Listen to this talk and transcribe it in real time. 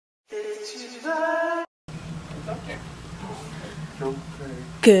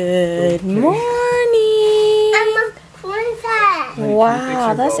Good morning.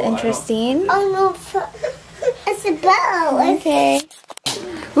 Wow, that's interesting. Oh no, it's a bow. Okay.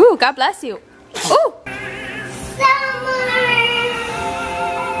 Ooh, God bless you. Ooh. Summer.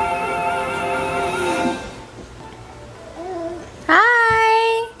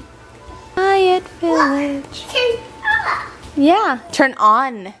 Hi. Quiet Village. Turn off. Yeah, turn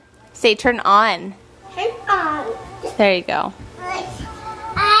on. Say turn on. Turn on. There you go.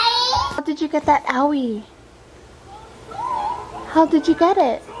 How did you get that owie? How did you get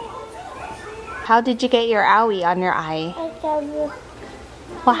it? How did you get your owie on your eye?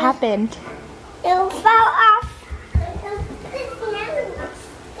 What happened? It fell off.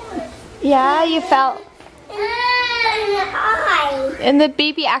 Yeah, you fell. In the eye. And the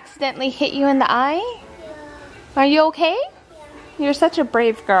baby accidentally hit you in the eye? Are you okay? You're such a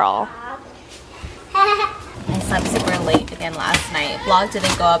brave girl. I slept super late again last night. Vlog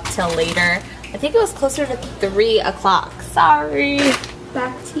didn't go up till later. I think it was closer to 3 o'clock. Sorry.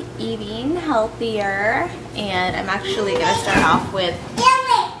 Back to eating healthier. And I'm actually going to start off with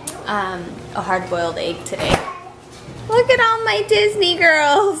a hard-boiled egg today. Look at all my Disney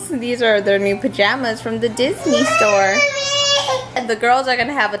girls. These are their new pajamas from the Disney store. And the girls are going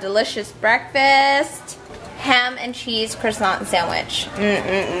to have a delicious breakfast. Ham and cheese croissant sandwich.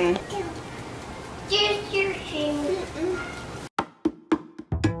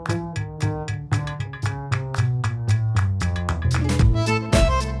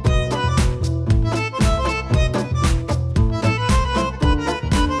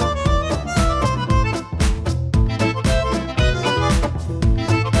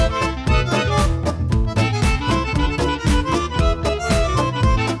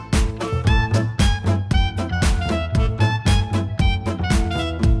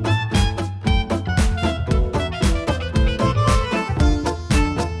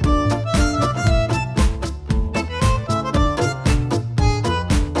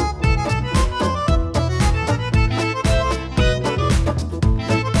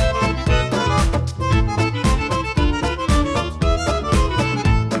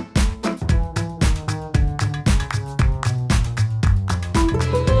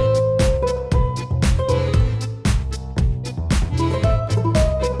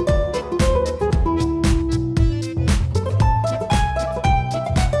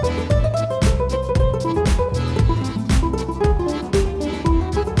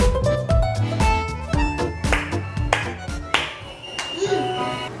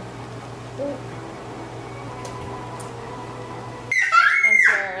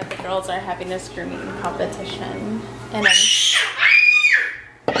 Girls are having a screaming competition, and I'm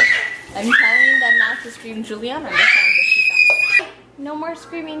telling them not to scream. Juliana understands what she's at. No more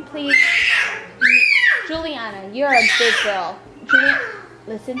screaming, please. Juliana, you're a big girl. Juliana,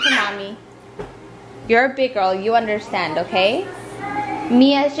 listen to mommy. You're a big girl. You understand, okay?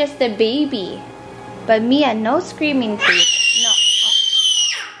 Mia's just a baby, but Mia, no screaming, please.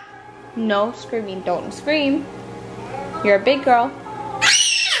 No, no screaming. Don't scream. You're a big girl.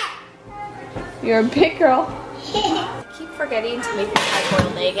 You're a big girl. I keep forgetting to make this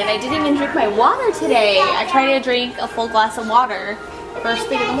hard-boiled egg, and I didn't even drink my water today. I try to drink a full glass of water first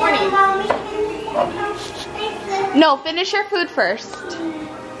thing in the morning. No, finish your food first,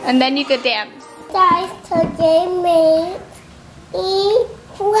 and then you could dance. Guys, today made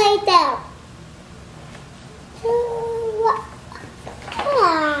Play-Doh.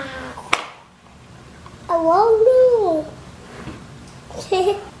 I won't know.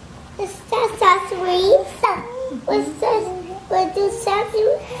 Is that sesame? What's this? What is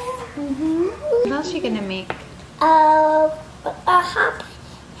sesame? What else are you gonna make? A hot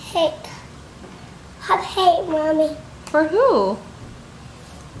cake. Hot cake, mommy. For who?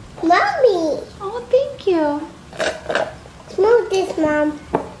 Mommy. Oh, thank you. Smell this, Mom.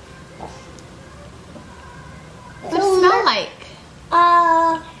 What does it smell like?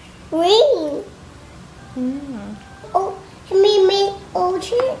 Green. Oh, we made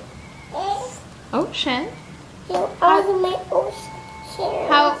ocean. Ocean? You also made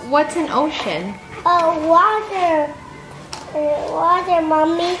ocean. What's an ocean? Water. Water,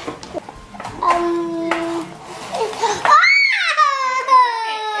 mommy.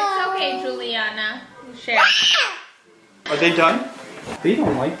 It's okay, Juliana. Share. Are they done? They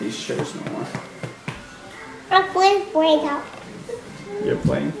don't like these chairs no more. I'm playing Play-Doh. You're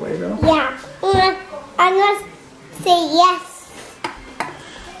playing Play-Doh? Yeah. I'm gonna say yes.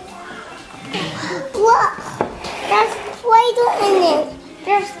 Look, there's Play-Doh in it.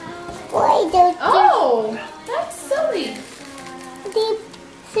 There's Play-Doh. Oh, that's silly.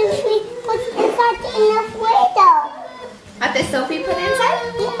 Since we Is Sophie put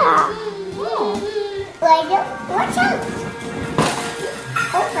inside? Yeah. Oh. Watch out.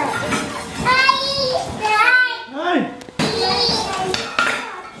 Open. Hi.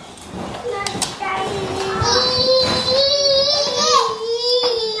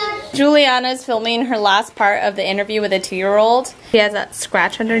 Juliana's filming her last part of the interview with a 2-year-old. She has that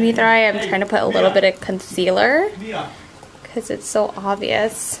scratch underneath her eye. I'm trying to put a little bit of concealer because it's so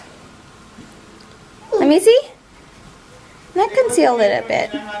obvious. Let me see. That concealed it a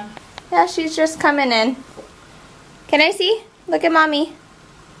bit. Yeah, she's just coming in. Can I see? Look at mommy.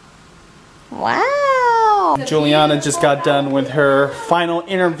 Wow. Juliana just got done with her final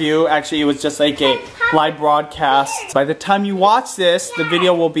interview. Actually, it was just like a live broadcast. By the time you watch this, the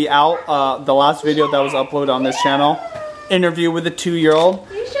video will be out. The last video that was uploaded on this channel. Interview with a 2-year-old.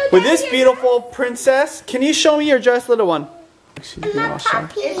 With this beautiful princess. Can you show me your dress, little one?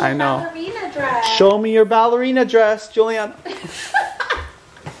 I know. Show me your ballerina dress, Juliana. It's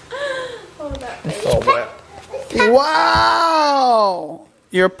so wet. Wow!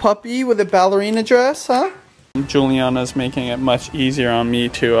 You're a puppy with a ballerina dress, huh? Juliana's making it much easier on me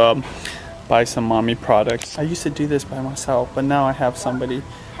to buy some mommy products. I used to do this by myself, but now I have somebody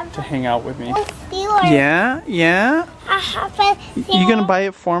to hang out with me. Yeah? Yeah? You gonna buy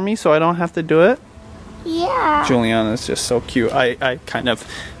it for me so I don't have to do it? Yeah. Juliana's just so cute. I kind of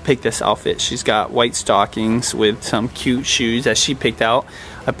picked this outfit. She's got white stockings with some cute shoes that she picked out.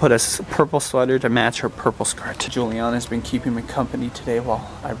 I put a purple sweater to match her purple skirt. Juliana's been keeping me company today while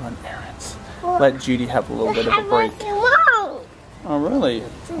I run errands. Let Judy have a little bit of a break. Oh really?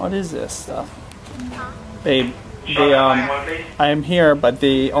 What is this stuff? Babe, I am here, but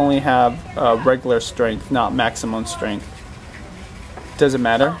they only have regular strength, not maximum strength. Does it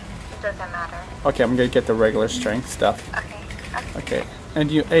matter? Doesn't matter. Okay, I'm gonna get the regular strength stuff. Okay. Okay.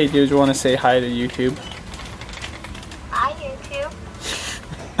 And hey, do you want to say hi to YouTube? Hi, YouTube.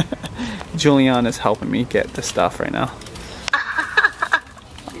 Juliana's helping me get the stuff right now.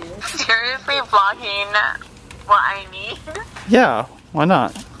 Seriously, vlogging what I need? Yeah, why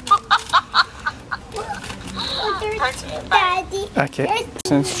not? Daddy. Okay.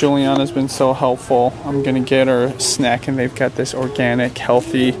 Since Juliana's been so helpful, I'm gonna get her a snack, and they've got this organic,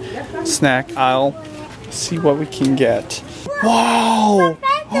 healthy snack aisle. Let's see what we can get. Wow!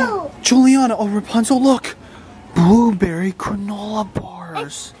 Oh, Juliana, oh Rapunzel, look! Blueberry granola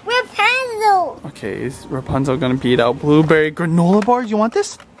bars. Rapunzel. Okay, is Rapunzel gonna beat out blueberry granola bars? You want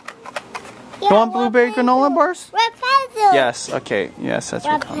this? You want blueberry granola bars? Rapunzel. Yes, okay. Yes, that's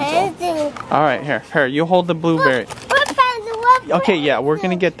Rapunzel. Alright, here, you hold the blueberry. Rapunzel. Okay, yeah, we're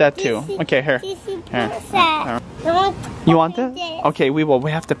gonna get that too. Okay, here. Here. You want that? Okay, we will.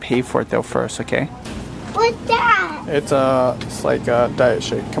 We have to pay for it though first, okay? What's that? It's like a diet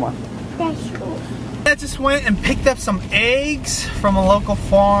shake. Come on. That's cool. I just went and picked up some eggs from a local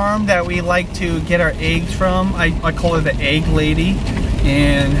farm that we like to get our eggs from. I call her the egg lady,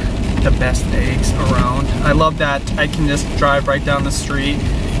 and the best eggs around. I love that I can just drive right down the street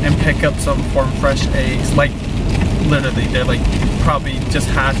and pick up some farm fresh eggs. Like literally, they're like probably just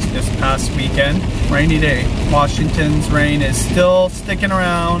hatched this past weekend. Rainy day. Washington's rain is still sticking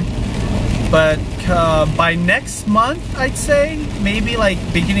around, but by next month, I'd say maybe like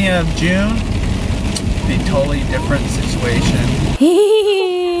beginning of June, be a totally different situation.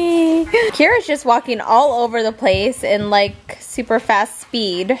 Kira's just walking all over the place in like super fast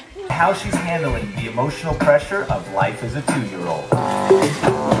speed. How she's handling the emotional pressure of life as a 2-year-old.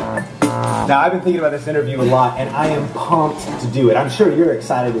 Now, I've been thinking about this interview a lot, and I am pumped to do it. I'm sure you're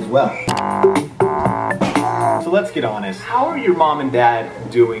excited as well. So let's get honest. How are your mom and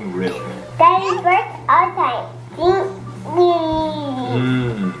dad doing really? Daddy works all time.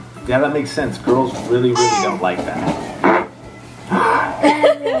 Yeah, that makes sense. Girls really don't like that.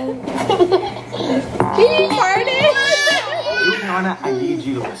 He farted. Juliana, I need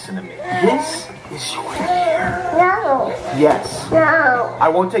you to listen to me. This is your year. No. Yes. No. I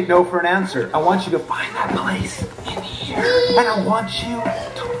won't take no for an answer. I want you to find that place in here. And I want you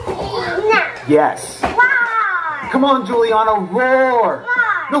to roar. No. Yes. Roar. Come on, Juliana, roar. Roar.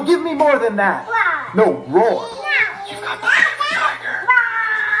 No, give me more than that. Roar. No, roar. No. You've got the tiger.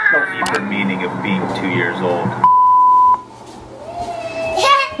 No, the meaning of being 2 years old.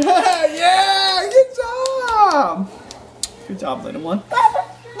 Yeah, good job! Good job, little one.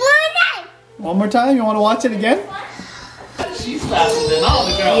 One more time? You want to watch it again? She's faster than all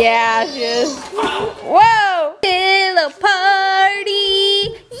the girls. Yeah, she is. Whoa! Pillow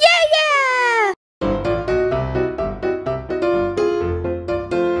party! Yeah, yeah!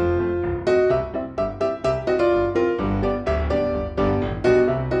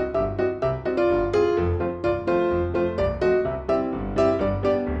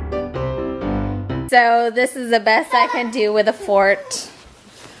 So this is the best I can do with a fort.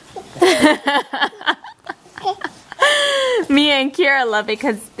 Mia and Kira love it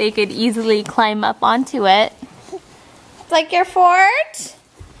because they could easily climb up onto it. It's like your fort?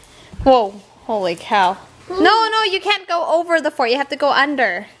 Whoa, holy cow. No, you can't go over the fort. You have to go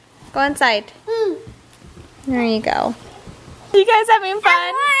under. Go inside. There you go. You guys having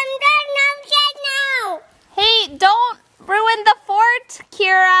fun? Hey, don't ruin the fort,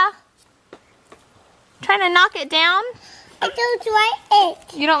 Kira. Trying to knock it down? I don't like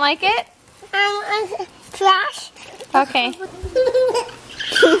it. You don't like it? Trash. Okay.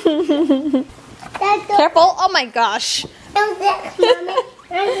 That's Careful. Oh my gosh. music, Mommy.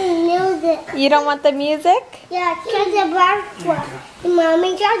 Music. You don't want the music? Yeah, try the butterfly.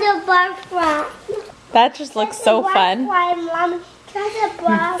 Mommy, try the butterfly. That just looks so fun. Mommy, try the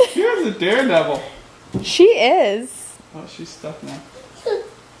butterfly. Here's a daredevil. She is. Oh, she's stuck now.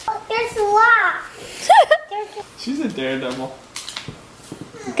 There's a lot. She's a daredevil.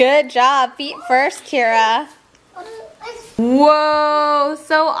 Good job. Feet first, Kira. Whoa,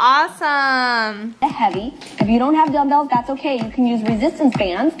 so awesome. Heavy. If you don't have dumbbells, that's okay. You can use resistance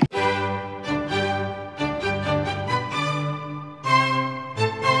bands.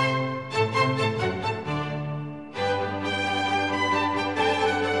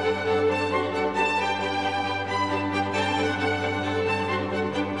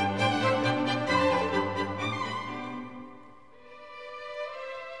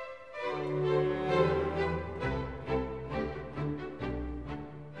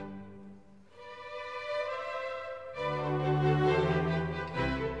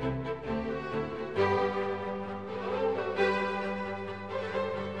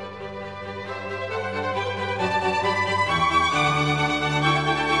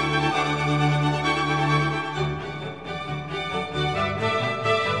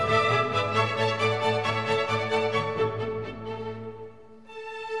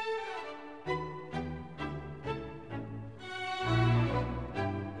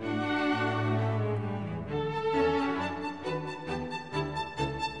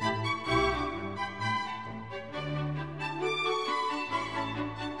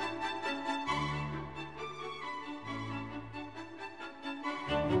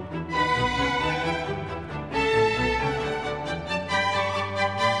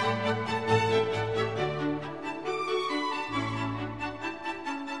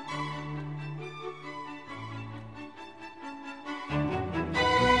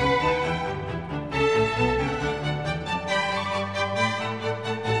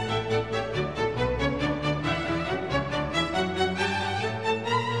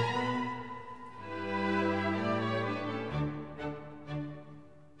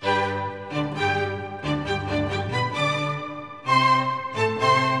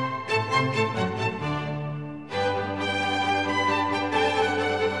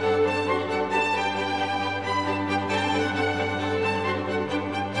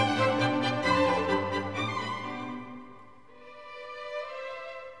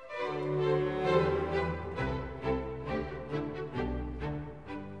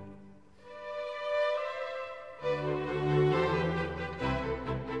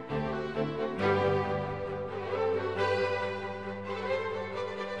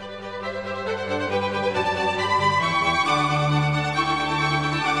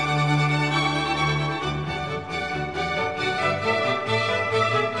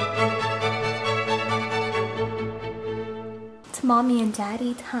 Mommy and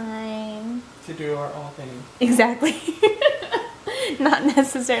daddy time. To do our own thing. Exactly. Not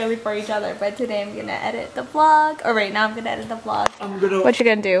necessarily for each other, but today I'm gonna edit the vlog. Or right now I'm gonna edit the vlog. What you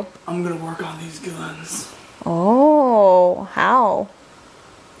gonna do? I'm gonna work on these guns. Oh, how?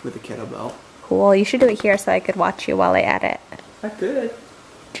 With a kettlebell. Cool, you should do it here so I could watch you while I edit. I could.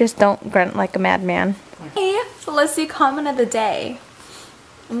 Just don't grunt like a madman. Hey, so let's see comment of the day.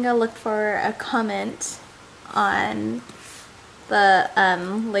 I'm gonna look for a comment on the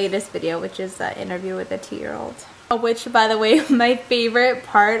latest video, which is the interview with the 2-year-old. Which, by the way, my favorite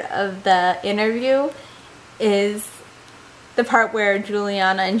part of the interview is the part where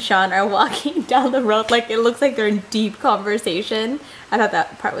Juliana and Sean are walking down the road. Like, it looks like they're in deep conversation. I thought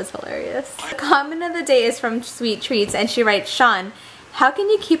that part was hilarious. The comment of the day is from Sweet Treats, and she writes, Sean, how can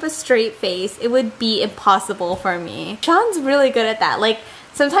you keep a straight face? It would be impossible for me. Sean's really good at that. Like,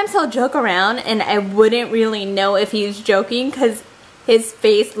 sometimes he'll joke around and I wouldn't really know if he's joking because his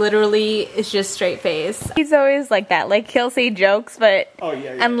face literally is just straight face. He's always like that. Like, he'll say jokes, but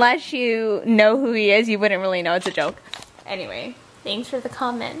unless you know who he is, you wouldn't really know it's a joke. Anyway, thanks for the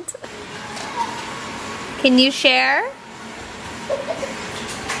comment. Can you share?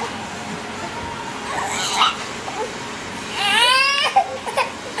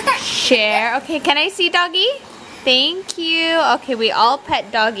 Share. Okay, can I see doggy? Thank you. Okay, we all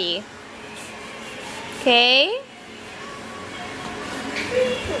pet doggy. Okay.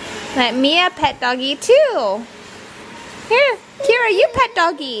 Let Mia pet doggy too. Here, Kira, you pet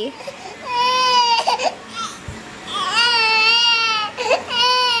doggy.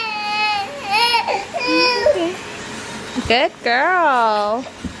 Okay. Good girl.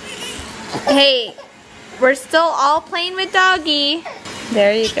 Hey, we're still all playing with doggy.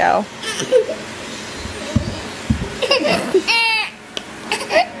 There you go.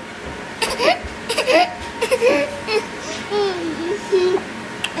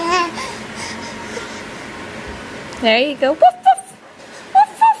 There you go. Woof, woof. Woof,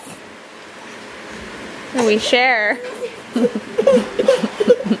 woof. And we share.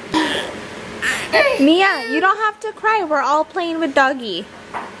 Mia, you don't have to cry. We're all playing with doggy.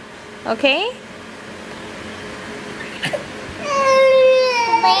 Okay?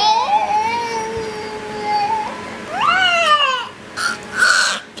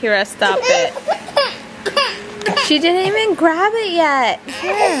 Kira, stop it. She didn't even grab it yet.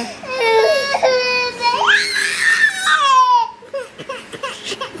 Here.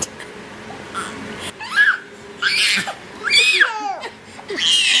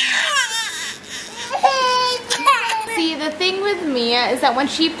 See, the thing with Mia is that when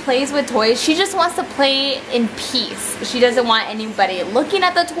she plays with toys, she just wants to play in peace. She doesn't want anybody looking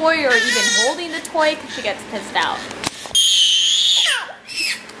at the toy or even holding the toy because she gets pissed out.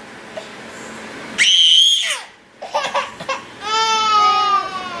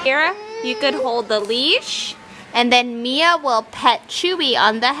 Kira, you could hold the leash, and then Mia will pet Chewy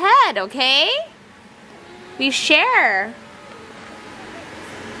on the head, okay? We share.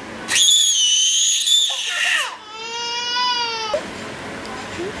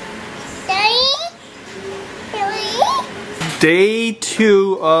 Day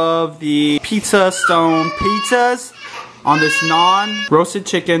 2 of the Pizza Stone pizzas on this non-roasted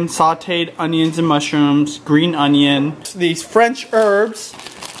chicken, sauteed onions and mushrooms, green onion. These French herbs,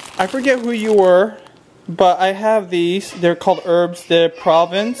 I forget who you were, but I have these. They're called herbs de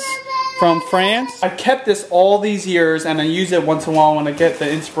Provence from France. I kept this all these years and I use it once in a while when I get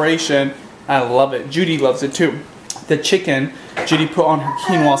the inspiration. I love it. Judy loves it too. The chicken, Judy put on her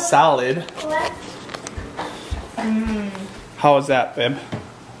quinoa salad. How was that, babe?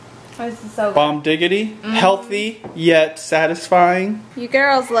 This is so good. Bomb diggity, healthy yet satisfying. You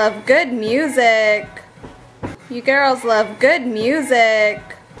girls love good music. You girls love good music.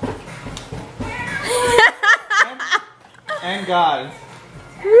 And guys.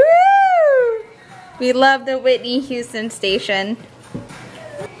 Woo! We love the Whitney Houston station.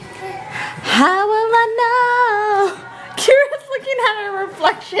 How will I know? Kira's looking at her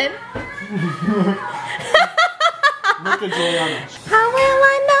reflection. Look at Juliana. How will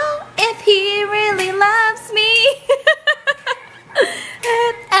I know if he really loves me?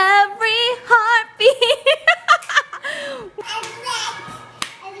 At every heartbeat.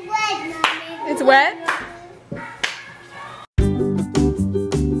 It's wet?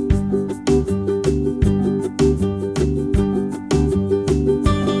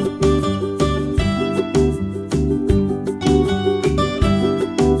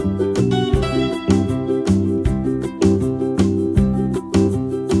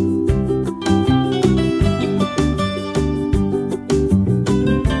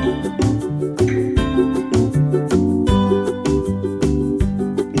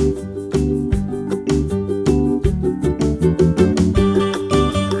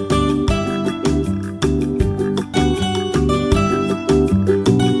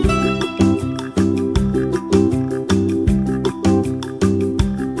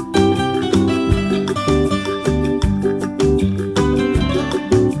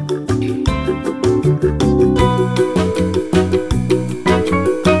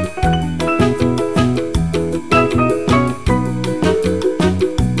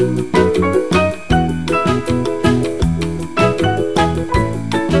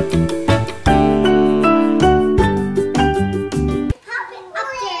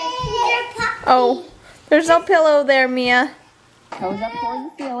 Oh, there's no pillow there, Mia. Toes up towards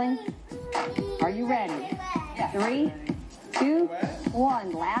the ceiling. Are you ready? 3, 2,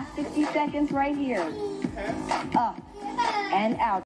 1. Last 60 seconds right here. Up and out.